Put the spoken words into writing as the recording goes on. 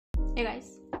Hey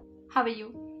guys, how are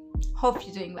you? Hope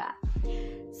you're doing well.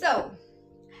 So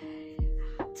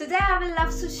today I will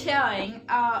love to sharing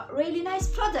a really nice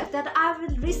product that I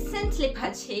will recently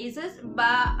purchased,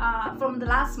 but from the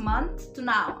last month to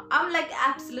now I'm like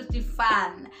absolutely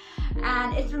fan,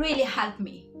 and it really helped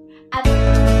me. And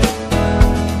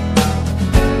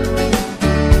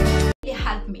it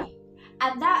helped me,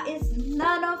 and that is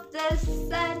none of the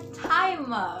scent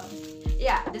timer.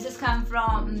 Yeah, this is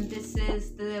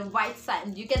the white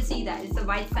scent. You can see that it's a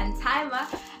white scent timer,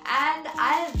 and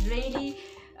I really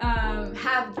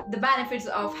have the benefits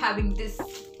of having this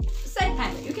scent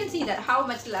timer. You can see that how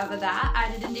much love that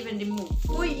I didn't even remove.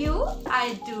 For you,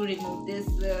 I do remove this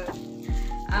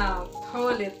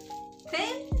whole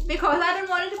thing because I don't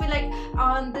want it to be like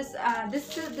on this. This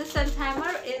scent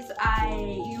timer is I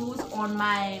use on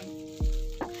my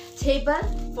table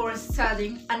for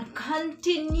studying and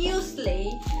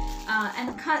continuously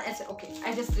okay,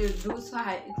 I just do so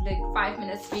like 5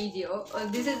 minutes video.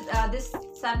 This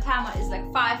sun timer is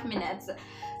like 5 minutes,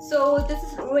 so this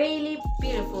is really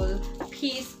beautiful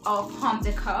piece of home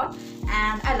decor,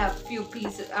 and I love few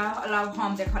pieces. I love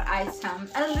home decor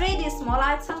items, and really small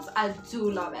items I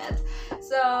do love it.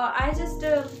 So I just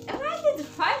imagine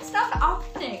why it's not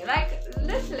opening, like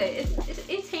literally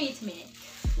it hates me.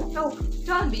 No,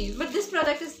 don't be. But this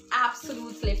product is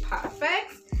absolutely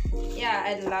perfect. Yeah,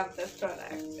 I love this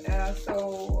product.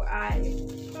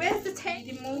 Where's the tape?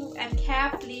 Remove and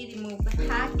carefully remove the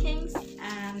packings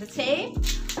and the tape.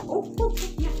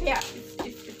 Yeah.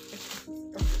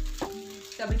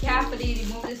 So be carefully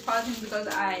remove this polythene because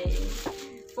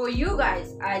for you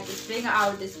guys, I just bring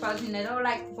out this polythene. I don't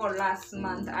like for last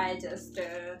month. I just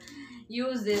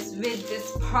use this with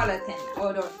this polythene.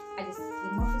 Oh no, I just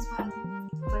remove this polythene.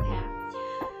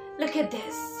 Look at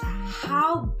this,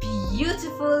 how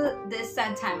beautiful this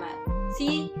sun timer.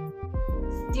 See,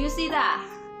 do you see that?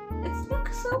 It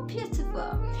looks so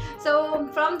beautiful. So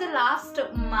from the last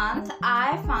month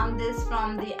I found this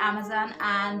from the Amazon,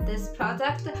 and this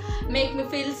product make me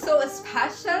feel so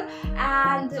special.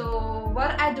 And so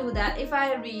what I do, that if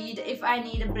I read, if I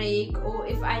need a break, or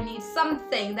if I need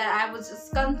something that I was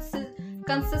just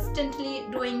consistently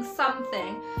doing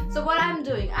something, so what I'm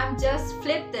doing, I'm just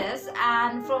flip this,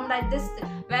 and from like this,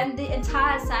 when the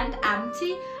entire sand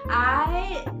empty,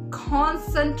 I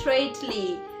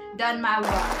concentrately done my work.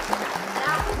 And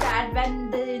after that, when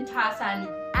the entire sand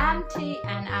empty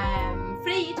and I am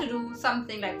free to do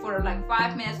something like for like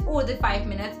 5 minutes or the 5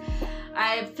 minutes,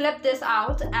 I flip this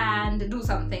out and do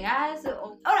something else,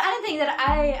 or anything that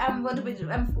I am going to be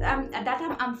doing. At that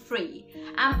time I'm free.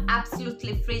 I'm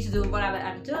absolutely free to do whatever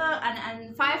I'm doing, and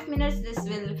in 5 minutes this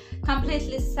will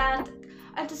completely sand,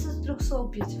 and this looks so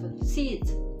beautiful. See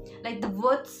it, like the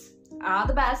woods are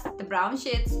the best, the brown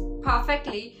shades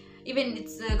perfectly, even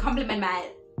it's complement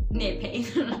my nail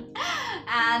paint.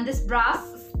 And this brass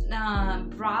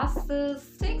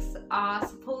sticks are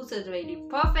supposed really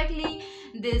perfectly.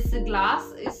 This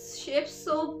glass is shaped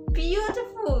so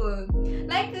beautiful,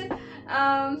 like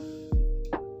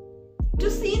to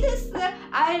see this,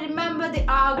 I remember the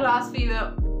hourglass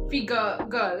figure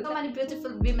girl. So many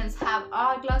beautiful women have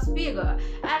hourglass figure,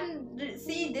 and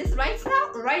see this right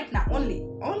now, only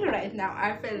right now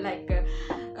I feel like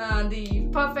the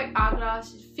perfect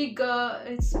hourglass figure.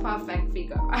 It's perfect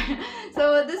figure.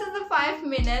 So this is the 5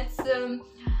 minutes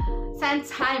scent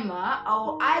timer,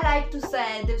 or I like to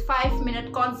say the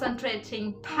 5-minute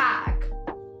concentrating pack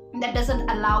that doesn't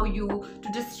allow you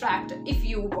to distract if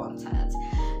you want it.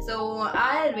 So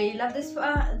I really love this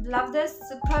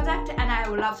product, and I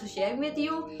would love to share it with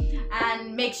you,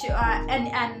 and make sure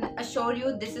and assure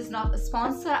you this is not a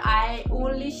sponsor. I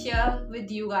only share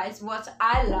with you guys what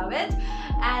I love it,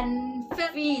 and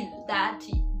feel that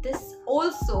this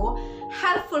also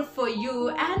helpful for you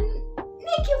and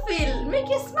make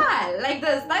you smile like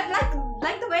this,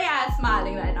 like the way I'm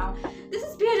smiling right now. This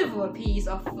is beautiful piece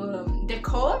of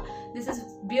decor. This is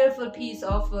beautiful piece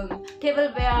of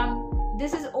tableware.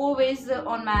 This is always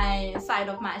on my side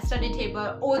of my study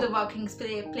table or the working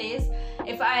place.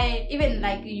 If I even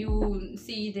like you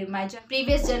see my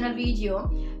previous journal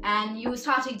video and you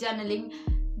started journaling,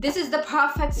 this is the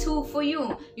perfect tool for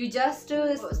you. You just do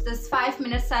this 5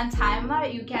 minute sun timer.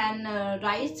 You can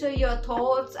write your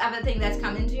thoughts, everything that's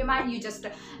come into your mind.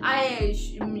 I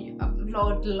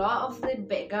upload a lot of the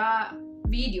bigger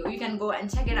video, you can go and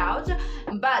check it out,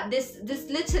 but this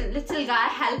little guy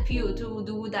help you to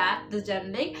do that, the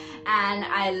journaling, and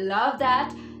I love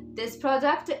that this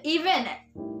product. Even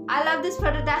I love this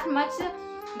product that much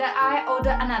that I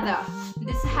order another.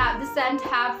 This scent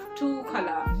have 2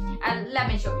 color, and let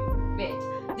me show you.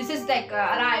 Wait, this is like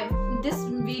arrived. This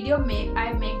video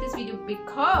I make this video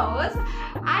because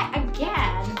I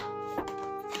again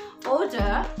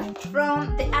order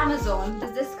from the Amazon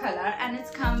this color, and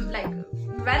it's come like,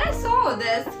 when I saw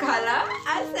this color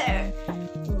I said,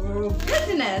 oh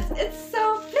goodness, it's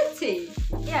so pretty.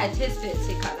 Yeah, it is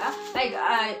pretty color.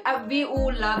 Like we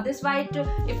all love this white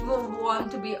if we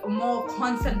want to be more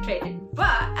concentrated,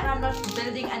 but and I'm not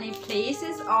building any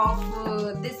places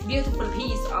of this beautiful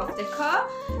piece of decor,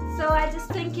 so I just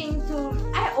thinking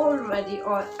to I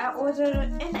order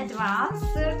in advance.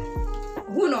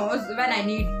 Who knows when I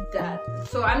need that,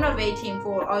 so I'm not waiting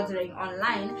for ordering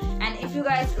online. And if you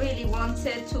guys really want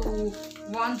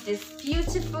this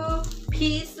beautiful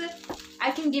piece,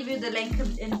 I can give you the link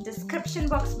in the description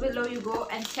box below. You go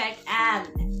and check and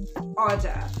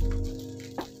order.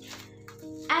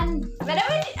 And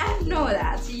whenever I know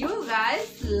that you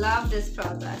guys love this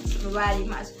product very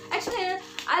much. Actually,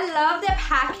 I love the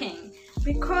packing,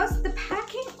 because the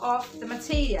packing of the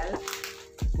material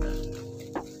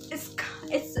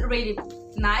it's really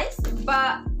nice,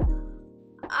 but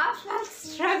I felt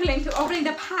struggling to opening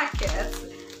the packets.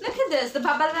 Look at this, the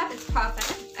bubble wrap is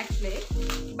perfect actually,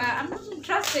 but I'm not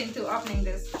interested to opening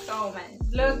this so many.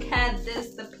 Look at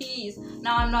this, the piece.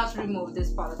 Now I'm not remove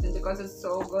this polythene because it's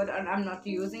so good and I'm not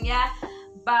using it,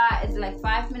 but it's like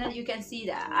 5 minutes. You can see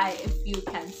that if you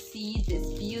can see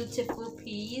this beautiful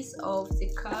piece of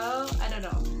decor, I don't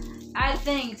know, I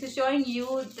think to showing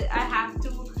you that I have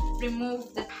to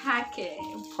remove the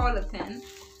packaging polythene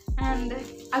and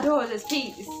adore this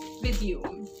piece with you.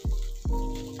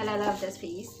 And I love this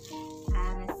piece,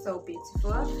 and it's so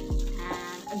beautiful.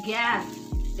 And again,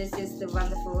 this is the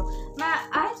wonderful.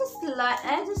 I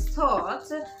just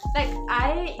thought, like,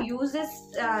 I use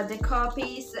this decor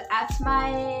piece at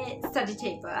my study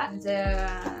table and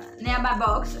near my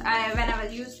box. Whenever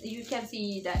you can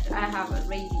see that I have a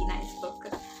really nice book.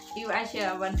 I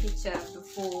share one picture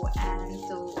before, and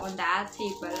so on that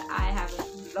table I have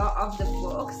a lot of the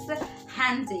books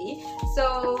handy.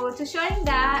 So to showing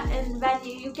that, and when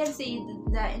you can see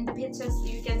in the pictures,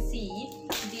 you can see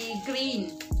the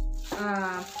green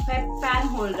pen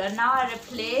holder. Now I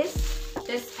replace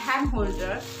this pen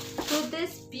holder to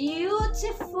this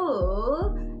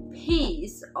beautiful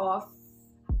piece of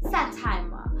sand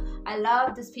timer. I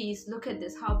love this piece. Look at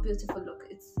this, how beautiful. Look,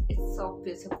 it's so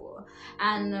beautiful,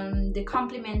 and the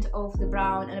complement of the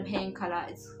brown and the pink color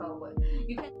is so good.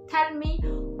 You can tell me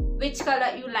which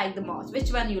color you like the most,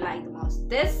 which one you like the most,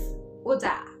 this or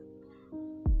that.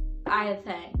 I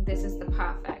think this is the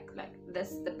perfect, like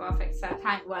this is the perfect sand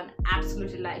one.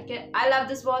 Absolutely like it. I love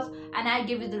this watch, and I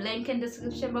give you the link in the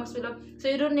description box below, so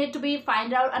you don't need to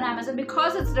find out on Amazon,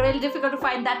 because it's really difficult to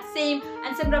find that same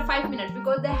and similar 5 minutes,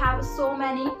 because they have so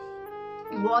many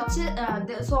watches,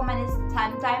 there's so many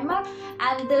timer,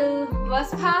 and the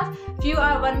worst part, few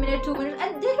are 1 minute, 2 minutes,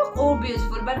 and they look all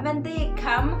beautiful, but when they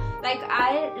come, like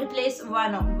I replace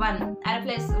one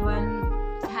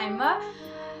timer,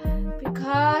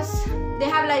 because they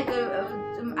have like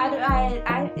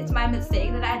it's my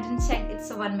mistake that I didn't check it's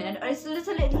 1 minute, or it's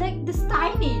literally like this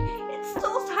tiny. It's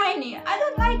so tiny. I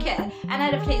don't like it, and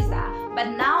I replace that. But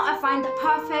now I find the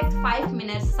perfect 5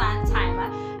 minute sun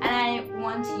timer, and I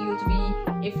want you to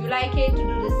be, if you like it, to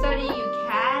do the study, you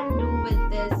can do with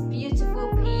this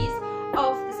beautiful piece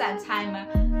of the sun timer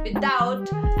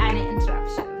without any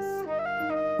interruptions.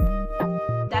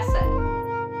 That's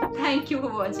it. Thank you for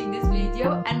watching this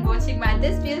video and watching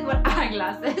this beautiful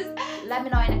eyeglasses. Let me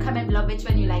know in the comment below which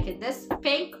one you like it, this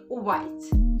pink or white.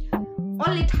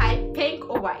 Only type pink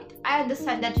or white. I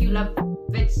understand that you love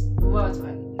which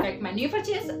one, like my new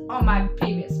purchase or my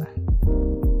previous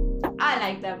one. I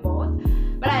like them both,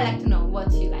 but I like to know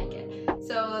what you like it.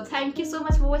 So thank you so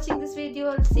much for watching this video.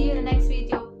 I'll see you in the next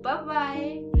video. Bye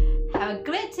bye. Have a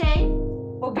great day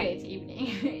or great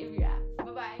evening.